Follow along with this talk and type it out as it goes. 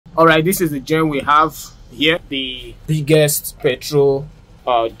Alright, this is the gen we have here, the biggest petrol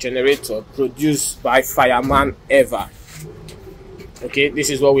generator produced by fireman ever. Okay, this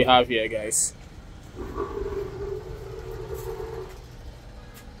is what we have here, guys.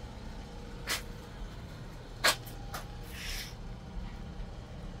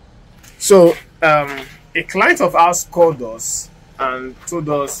 So a client of ours called us and told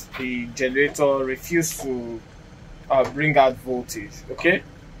us the generator refused to bring out voltage. Okay,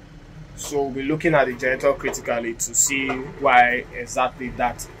 so we'll be looking at the generator critically to see why exactly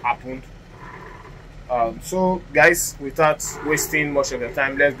that happened. So guys, without wasting much of your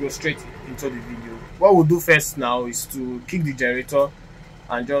time, let's go straight into the video. What we'll do first now is to kick the generator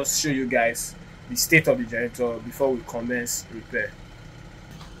and just show you guys the state of the generator before we commence repair.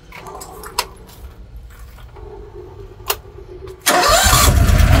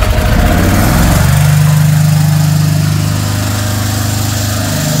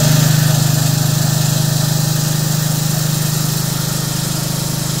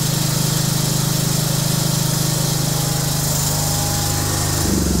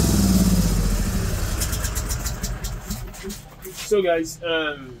 So guys,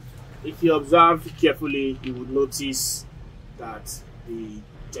 if you observe carefully, you would notice that the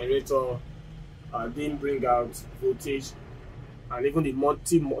generator didn't bring out voltage, and even the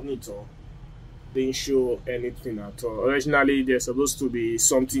multi-monitor didn't show anything at all. Originally there's supposed to be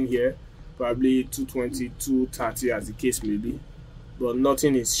something here, probably 220, 230 as the case may be, but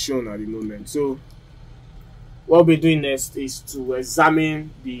nothing is shown at the moment. So what we're doing next is to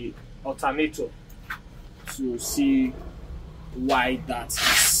examine the alternator to see why that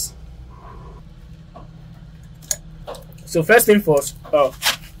is. So first thing first,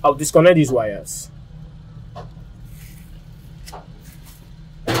 I'll disconnect these wires.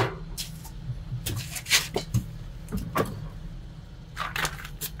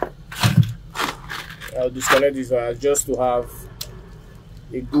 I'll disconnect these wires just to have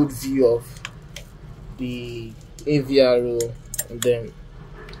a good view of the AVRO and then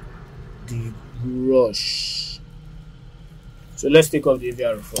the brush. So let's take off the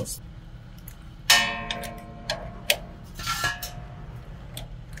AVRO first.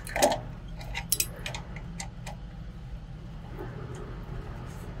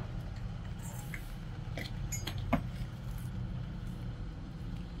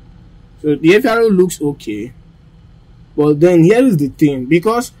 So the AVRO looks okay, but then here is the thing,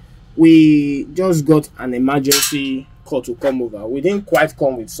 because we just got an emergency call to come over, we didn't quite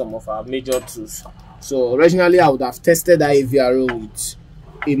come with some of our major tools. So originally I would have tested that AVRO with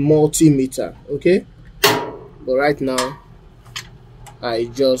a multimeter, okay, but right now I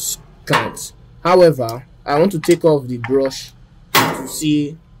just can't. However, I want to take off the brush to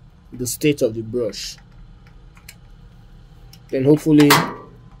see the state of the brush, then hopefully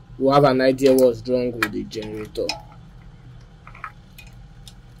we'll have an idea what's wrong with the generator.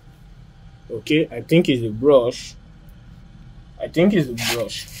 Okay, I think it's the brush.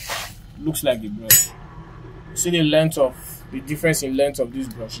 Looks like the brush. See the length of the difference in length of these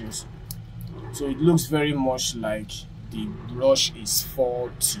brushes. So it looks very much like the brush is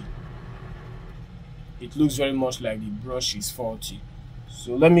faulty. It looks very much like the brush is faulty.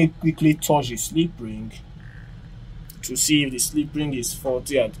 So let me quickly touch the slip ring to see if the slip ring is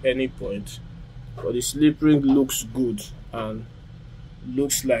faulty at any point. But the slip ring looks good and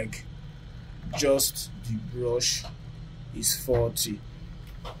looks like just the brush is faulty.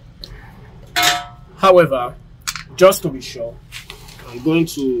 However, just to be sure, I'm going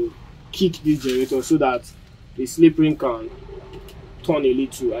to kick this generator so that the slip ring can turn a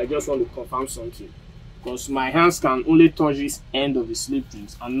little. I just want to confirm something, because my hands can only touch this end of the slip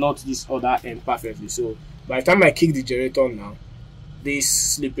rings and not this other end perfectly. So by the time I kick the generator now, this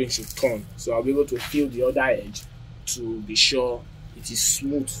slip ring should turn, so I'll be able to feel the other edge to be sure it is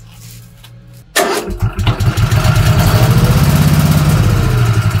smooth.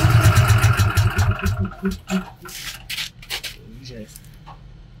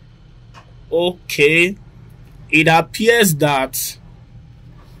 Okay, it appears that,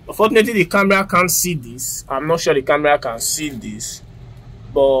 unfortunately the camera can't see this. I'm not sure the camera can see this,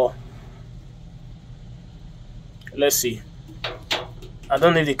 but let's see. I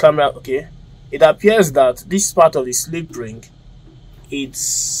don't know if the camera, okay, it appears that this part of the slip ring,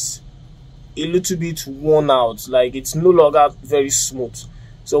 it's a little bit worn out, like it's no longer very smooth.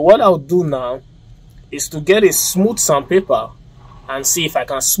 So what I'll do now is to get a smooth sandpaper and see if I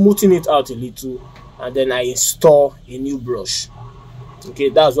can smoothen it out a little, and then I install a new brush. Okay,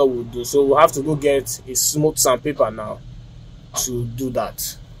 that's what we'll do. So we'll have to go get a smooth sandpaper now to do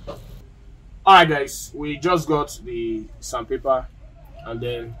that. Alright guys, we just got the sandpaper and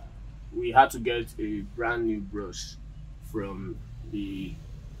then we had to get a brand new brush from the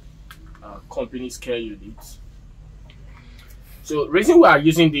company's care unit. So the reason we are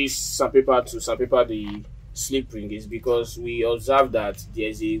using this sandpaper to sandpaper the slip ring is because we observed that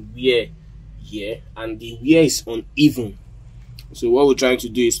there's a wear here and the wear is uneven. So what we're trying to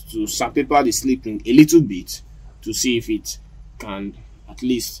do is to sandpaper the slip ring a little bit to see if it can at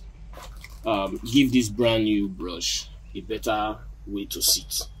least give this brand new brush a better way to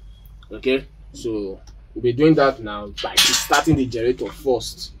sit. Okay, so we'll be doing that now by starting the generator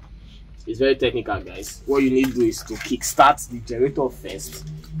first. It's very technical, guys. What you need to do is to kickstart the generator first.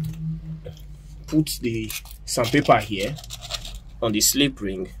 Put the sandpaper here on the slip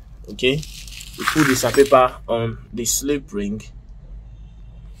ring. Okay, you put the sandpaper on the slip ring.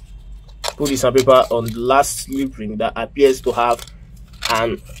 Put the sandpaper on the last slip ring that appears to have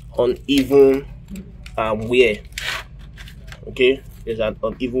an uneven wear. Okay, there's an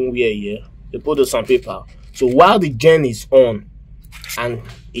uneven wear here. You put the sandpaper. So while the gen is on and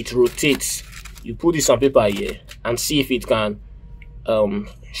it rotates, you put the sandpaper here and see if it can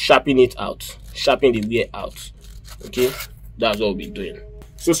sharpen it out, sharpen the wear out. Okay, that's what we'll be doing.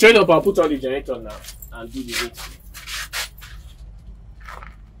 So straight up, I'll put on the generator now and do the heat.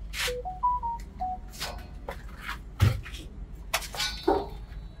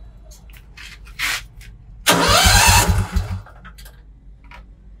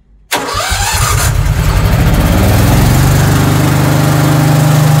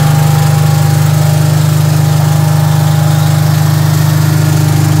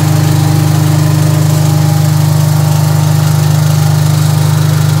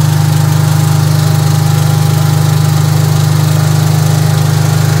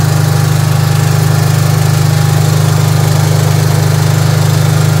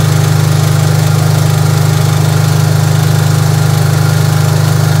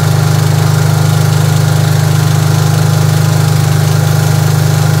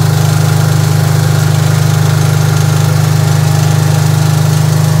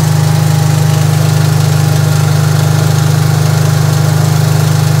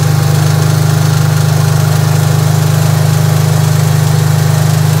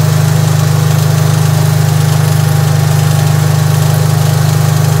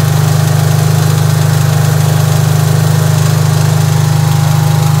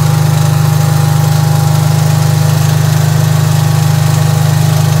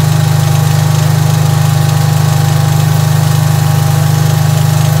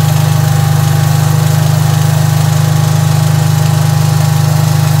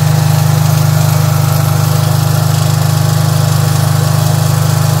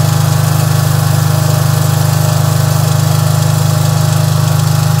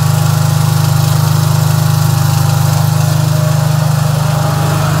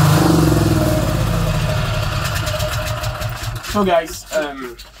 So guys,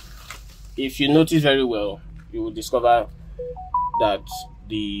 if you notice very well, you will discover that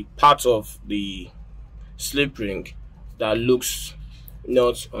the part of the slip ring that looks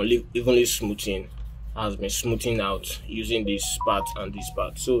not evenly smoothing has been smoothing out using this part and this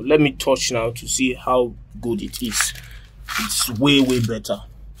part. So let me touch now to see how good it is. It's way better.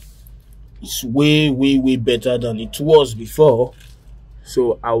 It's way better than it was before.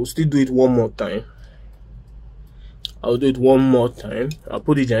 So I will still do it one more time. I'll do it one more time. I'll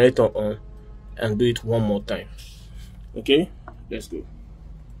put the generator on and do it one more time. Okay, let's go.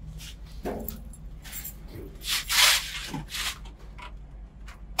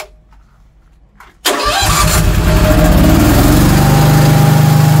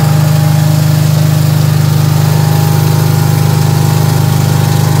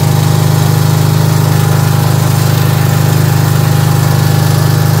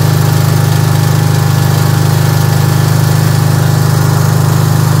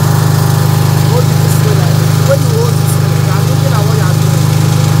 When you hold this, you are looking at what you are doing.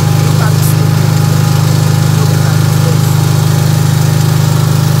 Look at this.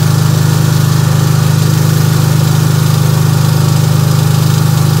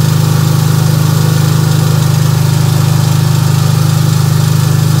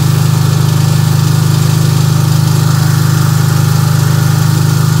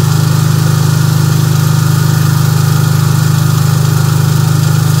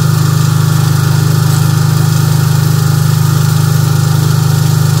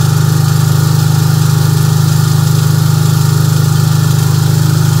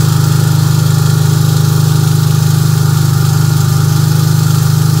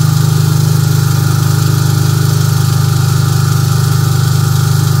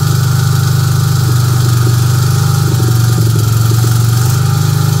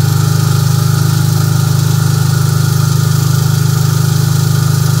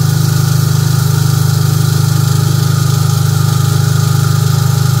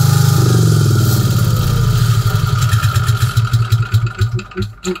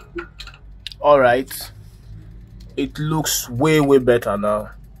 All right, it looks way better now.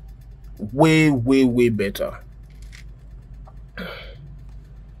 Way better.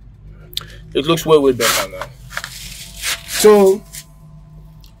 It looks way better now. So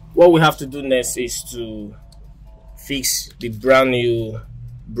what we have to do next is to fix the brand new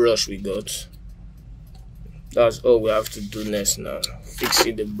brush we got. That's all we have to do next now.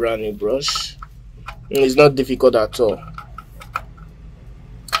 Fixing the brand new brush. And it's not difficult at all.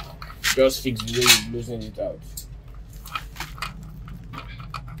 Just fix the way you loosen it out.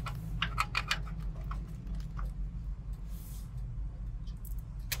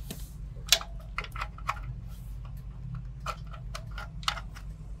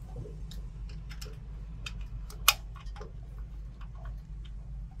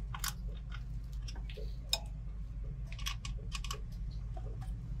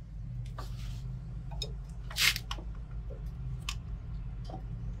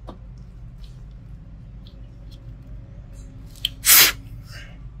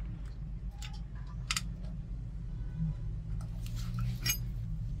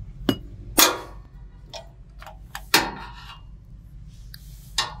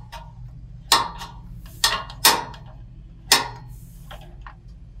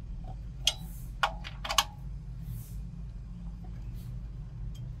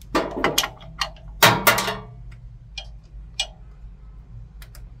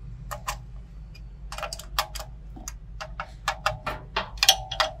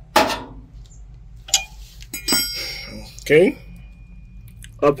 Okay,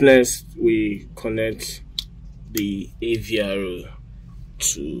 up next we connect the AVRO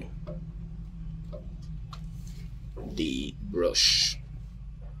to the brush.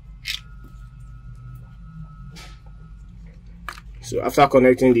 So after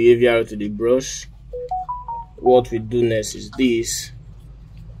connecting the AVRO to the brush, what we do next is this: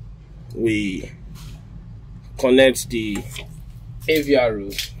 we connect the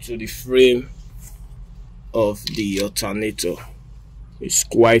AVRO to the frame of the alternator. It's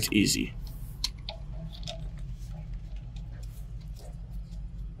quite easy.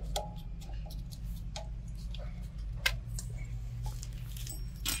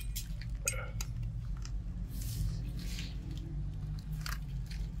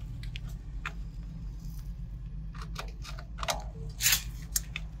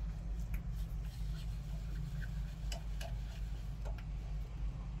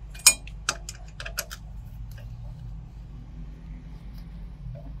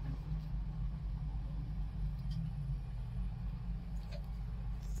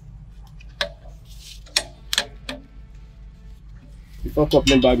 Before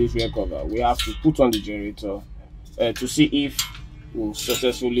coupling back this rear cover, we have to put on the generator to see if we'll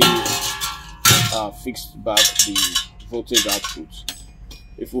successfully fix back the voltage output.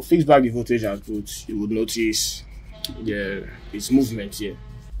 If we fix back the voltage output, you would notice its movement here.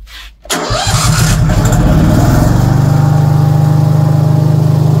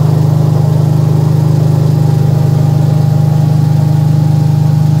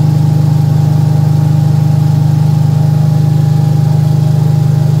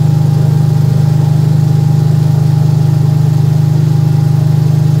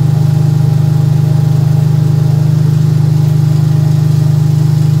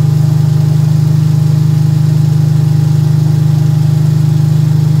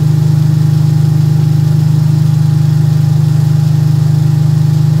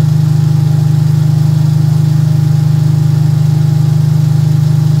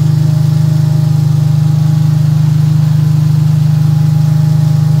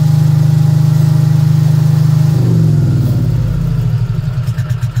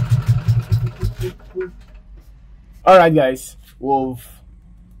 Alright guys, we've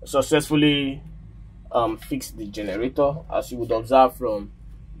successfully fixed the generator. As you would observe from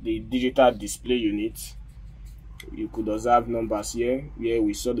the digital display unit, you could observe numbers here where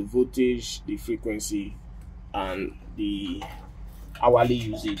we saw the voltage, the frequency, and the hourly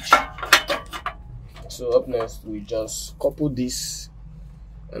usage. So up next, we just couple this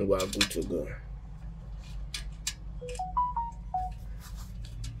and we're good to go.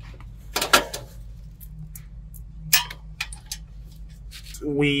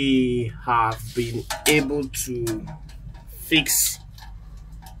 We have been able to fix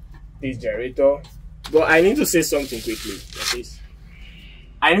this generator, but I need to say something quickly.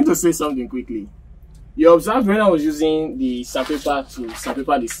 I need to say something quickly. You observed when I was using the sandpaper to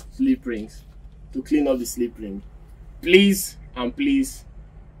sandpaper the slip rings to clean up the slip ring. Please and please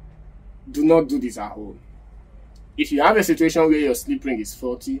do not do this at home. If you have a situation where your slip ring is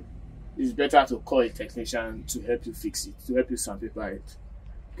faulty, it's better to call a technician to help you fix it, to help you sandpaper it.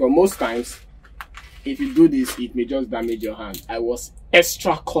 Because most times, if you do this, it may just damage your hand. I was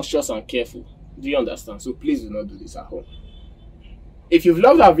extra cautious and careful. Do you understand? So please do not do this at home. If you've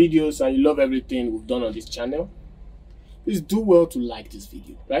loved our videos and you love everything we've done on this channel, please do well to like this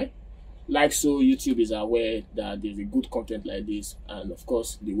video, right? Like so YouTube is aware that there's a good content like this, and of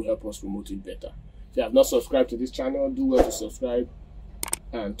course they will help us promote it better. If you have not subscribed to this channel, do well to subscribe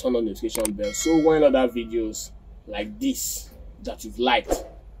and turn on the notification bell, so when other videos like this that you've liked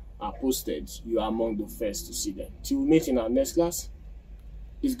are posted, you are among the first to see them. Till we meet in our next class,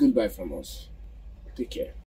 it's goodbye from us. Take care.